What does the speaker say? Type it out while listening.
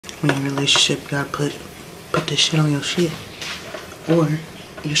When you're in a relationship, you gotta put this shit on your shit, or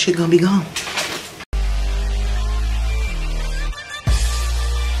your shit gonna be gone.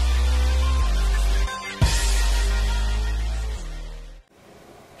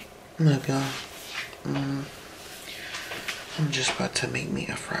 Look, y'all. I'm just about to make me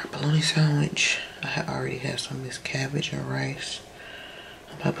a fried bologna sandwich. I already have some of this cabbage and rice.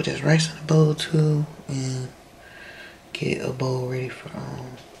 I'm about to put this rice in a bowl too, and get a bowl ready for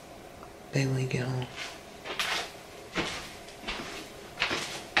baby when you get home.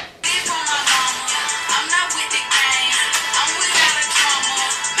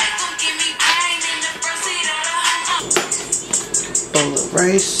 Bowl of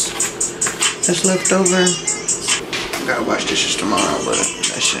rice that's left over. I gotta wash dishes tomorrow, but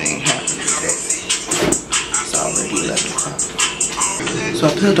that shit ain't happening today. It's already 11 o'clock. So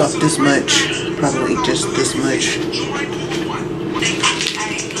I peeled off this much, probably just this much.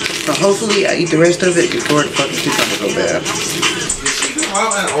 So hopefully I eat the rest of it before the fucking shit's gonna go bad. Did she go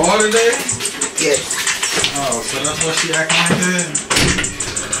out at all today? Yes. Oh, so that's why she acting like that?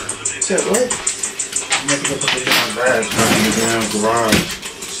 Said what? I'm gonna go put this in my bag in the damn garage.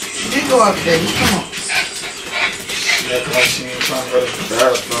 She did go out today. Come on. She acting like she ain't trying to go to the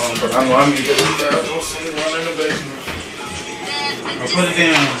bathroom, but I know I need to go to the bathroom. So you run in the basement. I'll put it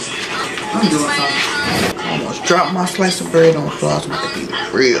down. I'm doing something. I almost dropped my slice of bread on the floor. I was about to be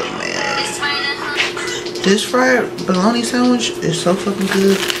real mad. This fried bologna sandwich is so fucking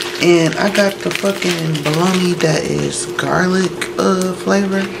good. And I got the fucking bologna that is garlic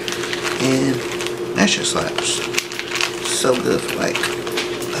flavor. And that shit slaps. So good for like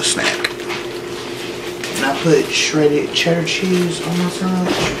a snack. And I put shredded cheddar cheese on my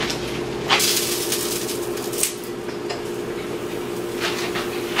sandwich.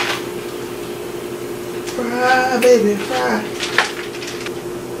 Fry, baby, fry.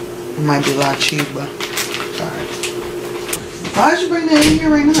 It might be a lot cheap, but sorry. Why'd you bring that in here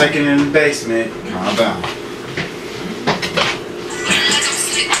right now? Taking it in the basement. Calm down.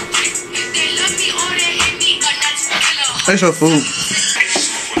 That's your food.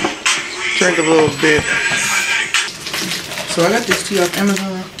 Drink a little bit. So I got this tea off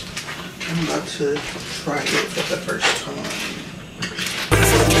Amazon. I'm about to try it for the first time.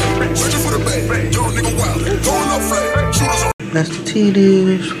 That's the tea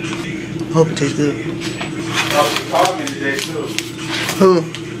dish. Hope it tastes good. Oh, she called me today too. Who?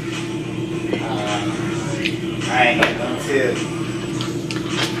 I ain't gonna tell you.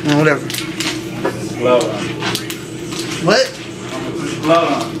 Whatever. Just blow on. What? I'm gonna just blow on.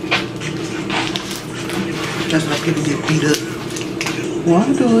 That's how people get beat up. Why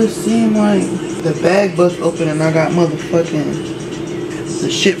do it seem like the bag bust open and I got motherfucking the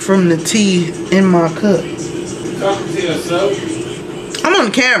shit from the tea in my cup? You talking to yourself? I'm on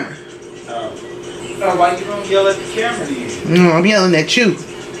the camera. Oh. No, why you don't yell at the camera then? No, I'm yelling at you.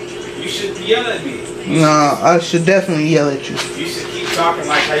 You should yell at me. No, I should definitely yell at you. You should keep talking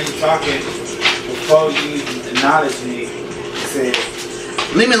like how you talking before you acknowledge me. Say,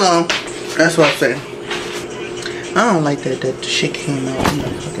 Leave me alone. That's what I'm saying. I don't like that the shit came out in the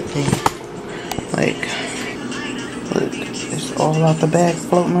fucking thing. Like, look, it's all out the bag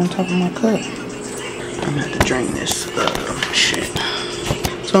floating on top of my cup. I'm gonna have to drain this shit.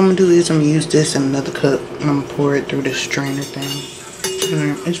 So what I'm gonna do is I'm gonna use this in another cup and I'm gonna pour it through this strainer thing.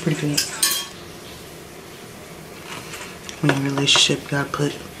 It's pretty good. When you're in a relationship, you gotta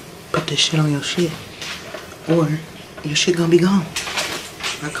put this shit on your shit, or your shit gonna be gone.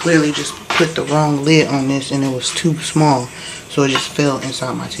 I clearly just put the wrong lid on this and it was too small, so it just fell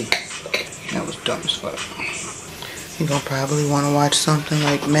inside my tea. That was dumb as fuck. You're gonna probably want to watch something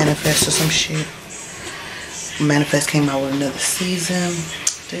like Manifest or some shit. Manifest came out with another season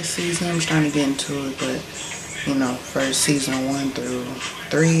this season. I'm trying to get into it, but you know, first season 1 through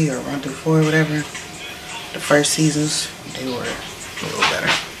 3 or 1 through 4, whatever. The first seasons, they were a little better.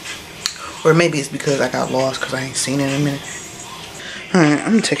 Or maybe it's because I got lost because I ain't seen it in a minute. Alright,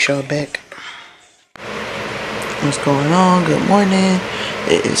 I'm gonna text y'all back. What's going on? Good morning.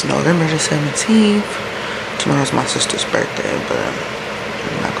 It is November the 17th. Tomorrow's my sister's birthday, but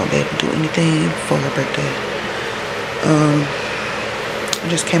I'm not gonna be able to do anything for her birthday. I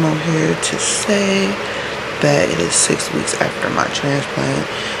just came over here to say that it is 6 weeks after my transplant,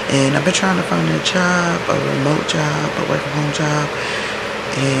 and I've been trying to find a job, a remote job, a work from home job,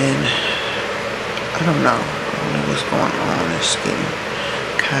 and I don't know what's going on. It's getting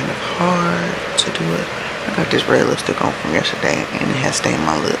kind of hard to do it. I got this red lipstick on from yesterday and it has stained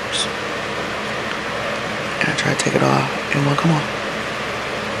my lips, and I tried to take it off and it won't come off.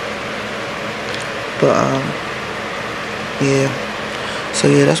 But yeah, So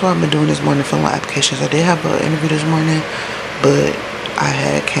yeah, that's what I've been doing this morning, filling out applications. I did have an interview this morning, but I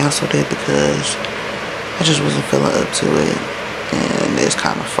had canceled it because I just wasn't feeling up to it, and it's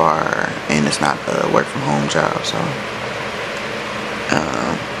kind of far, and it's not a work from home job, so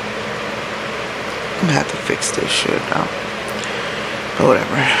I'm gonna have to fix this shit now. But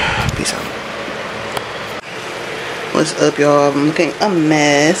whatever, peace out. What's up, y'all? I'm looking a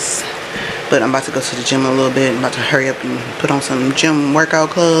mess, but I'm about to go to the gym a little bit. I'm about to hurry up and put on some gym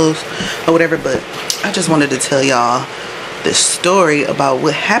workout clothes or whatever, but I just wanted to tell y'all this story about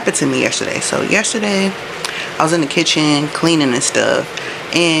what happened to me yesterday. So yesterday I was in the kitchen cleaning and stuff,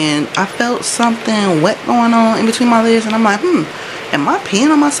 and I felt something wet going on in between my legs, and I'm like, am I peeing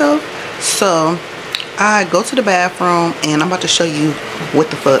on myself? So I go to the bathroom, and I'm about to show you what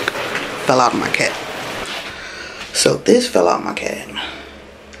the fuck fell out of my cat. So this fell out of my cat.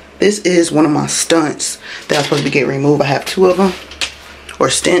 This is one of my stunts that I'm supposed to be getting removed. I have 2 of them. Or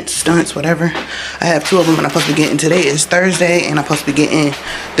stunts, whatever. I have 2 of them, and I'm supposed to be getting, today is Thursday, and I'm supposed to be getting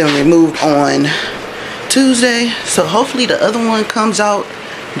them removed on Tuesday. So hopefully the other one comes out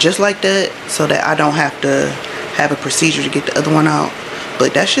just like that, so that I don't have to have a procedure to get the other one out.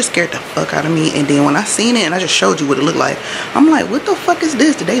 But that shit scared the fuck out of me. And then when I seen it and I just showed you what it looked like, I'm like, what the fuck is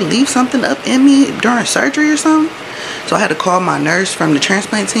this? Did they leave something up in me during surgery or something? So I had to call my nurse from the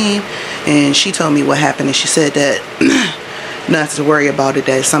transplant team, and she told me what happened, and she said that nothing to worry about it,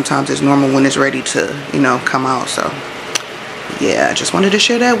 that sometimes it's normal when it's ready to, you know, come out. So yeah, I just wanted to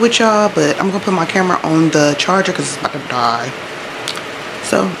share that with y'all, but I'm gonna put my camera on the charger because it's about to die.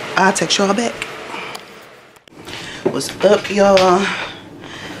 So I'll text y'all back. What's up, y'all?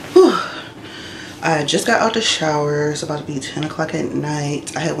 I just got out the shower. It's about to be 10 o'clock at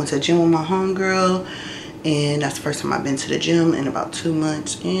night. I had went to the gym with my homegirl, and that's the first time I've been to the gym in about 2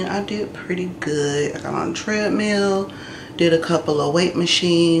 months, and I did pretty good. I got on a treadmill, did a couple of weight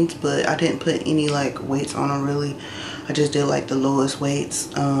machines, but I didn't put any like weights on them really. I just did like the lowest weights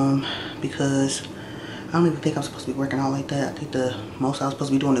because I don't even think I'm supposed to be working out like that. I think the most I was supposed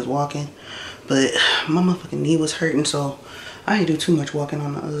to be doing is walking, but my motherfucking knee was hurting, so I didn't do too much walking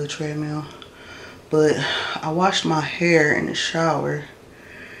on the treadmill. But I washed my hair in the shower,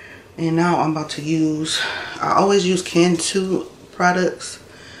 and now I'm about to use, I always use Can2 products,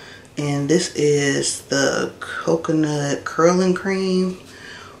 and this is the coconut curling cream,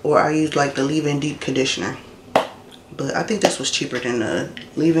 or I use like the leave-in deep conditioner. But I think this was cheaper than the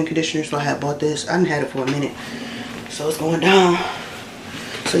leave-in conditioner, so I had bought this. I hadn't had it for a minute, so it's going down.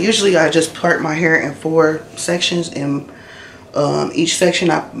 So usually I just part my hair in 4 sections, and each section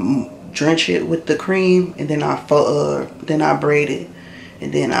I drench it with the cream, and then I braid it,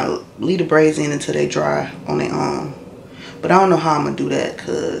 and then I leave the braids in until they dry on their own. But I don't know how I'm gonna do that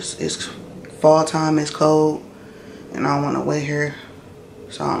because it's fall time, it's cold, and I don't want to wet hair,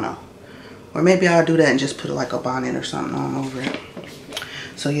 so I don't know. Or maybe I'll do that and just put like a bonnet or something on over it.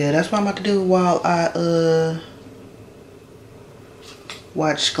 So yeah, that's what I'm about to do while I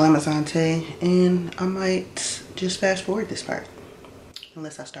watch Glamazante, and I might just fast forward this part.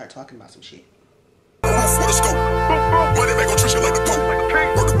 Unless I start talking about some shit. Money make treat you like the Pope.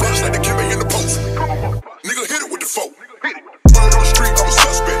 Work the bunch like the Kimmy in the post. Nigga hit it with the folk. Running on the street, I'm a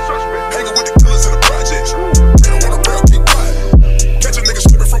suspect. Hanging with the killers in the projects. They don't want to rap, keep quiet. Catch a nigga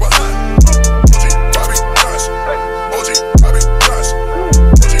slipping from behind. OG, Bobby, Josh. OG, Bobby, Josh.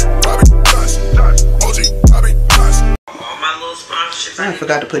 OG, Bobby, Josh. OG, Bobby, Josh. All my little sponsorships. I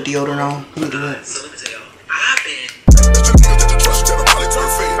forgot to put deodorant on. Let me do that. So let me tell y'all, I've been.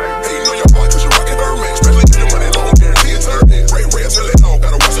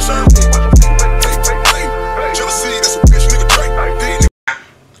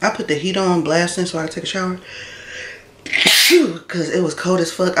 I put the heat on blasting so I could take a shower because it was cold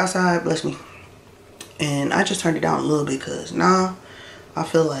as fuck outside, bless me. And I just turned it down a little bit because now I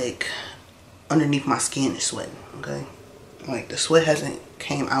feel like underneath my skin is sweating, okay? Like the sweat hasn't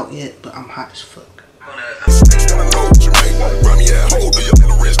came out yet, but I'm hot as fuck.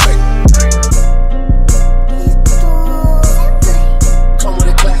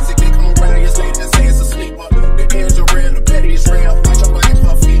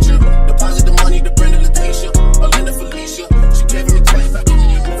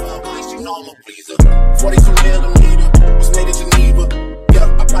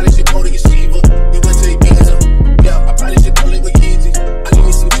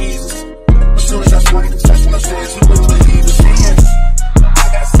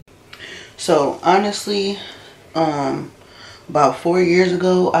 So honestly, about 4 years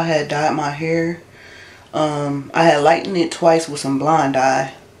ago, I had dyed my hair. I had lightened it twice with some blonde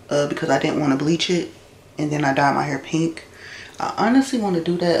dye because I didn't want to bleach it, and then I dyed my hair pink. I honestly want to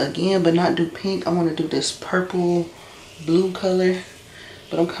do that again, but not do pink. I want to do this purple blue color,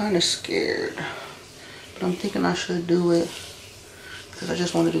 but I'm kind of scared. But I'm thinking I should do it because I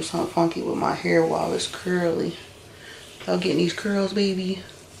just want to do something funky with my hair while it's curly. Y'all getting these curls, baby?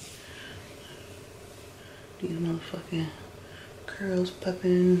 These motherfucking curls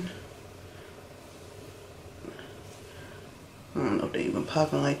popping. I don't know if they even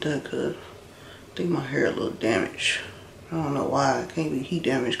popping like that because I think my hair a little damaged. I don't know why. It can't be heat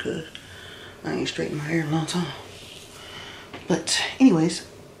damage because I ain't straightened my hair in a long time. But anyways.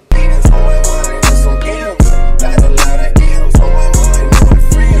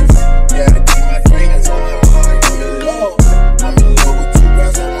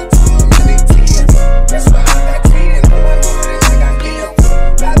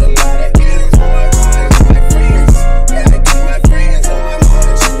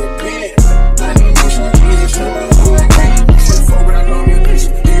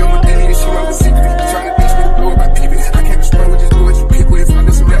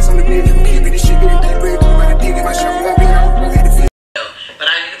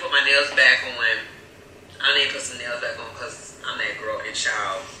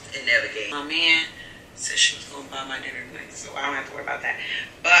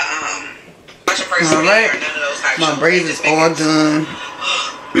 My braids is all done.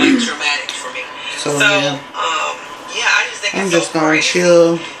 Traumatic for me. So yeah, I just think I'm it's just so gonna crazy.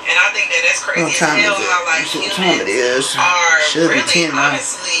 chill. And I think that that's crazy as hell how like What time it is? Should be 10 now.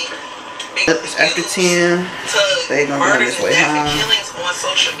 It's after 10. They gonna be on this way home.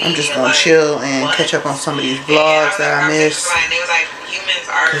 I'm just gonna chill and catch up on some of these vlogs that I missed.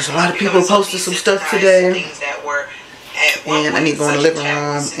 There's a lot of people posted some stuff today. And I need to go in the living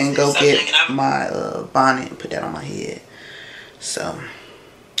room and go get my bonnet and put that on my head. So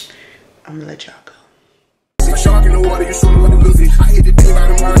I'm gonna let y'all go.